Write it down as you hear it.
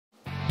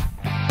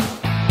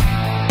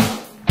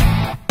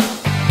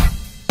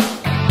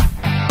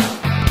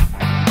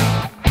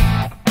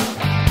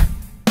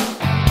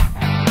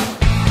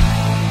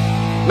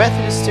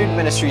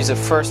Ministries of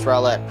First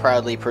Rowlett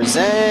proudly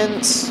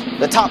presents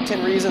the top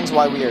 10 reasons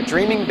why we are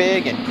dreaming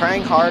big and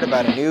praying hard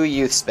about a new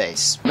youth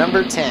space.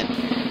 Number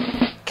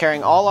 10.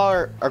 Carrying all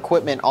our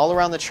equipment all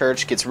around the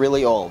church gets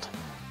really old.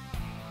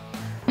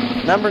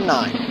 Number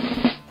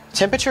 9.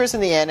 Temperatures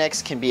in the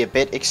annex can be a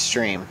bit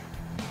extreme.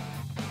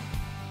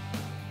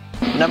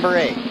 Number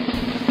 8.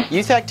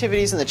 Youth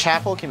activities in the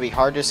chapel can be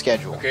hard to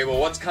schedule. Okay, well,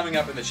 what's coming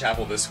up in the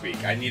chapel this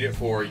week? I need it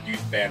for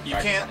youth band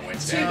practice on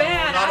Wednesday. Too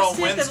bad. Not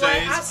on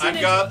Wednesdays. I've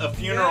got a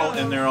funeral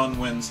in there on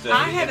Wednesday.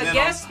 I have a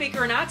guest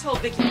speaker, and I told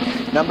Vicki.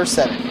 Number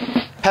 7.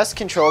 Pest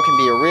control can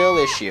be a real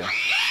issue.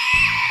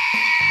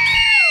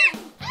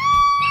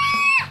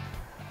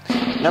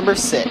 Number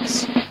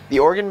 6. The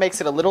organ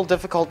makes it a little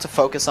difficult to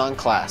focus on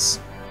class.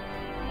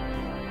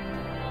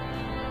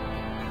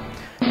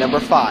 Number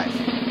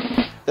 5.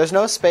 There's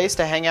no space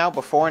to hang out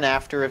before and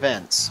after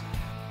events.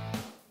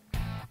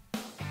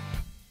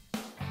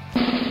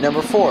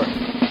 Number 4.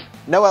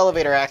 No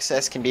elevator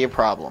access can be a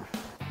problem.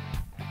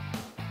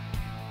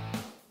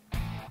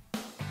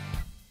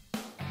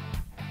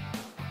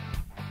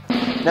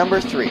 Number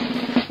 3.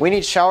 We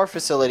need shower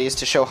facilities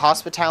to show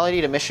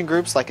hospitality to mission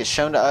groups like is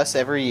shown to us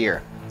every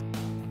year.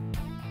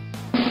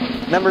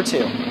 Number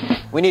 2.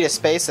 We need a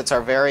space that's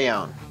our very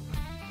own.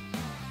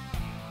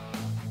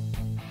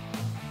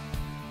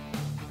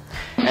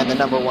 And the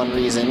number 1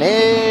 reason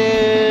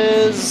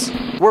is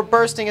we're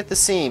bursting at the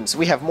seams.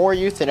 We have more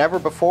youth than ever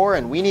before,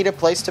 and we need a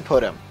place to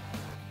put them.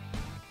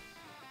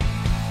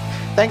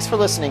 Thanks for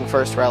listening,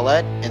 First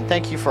Rowlett, and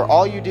thank you for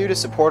all you do to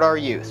support our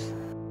youth.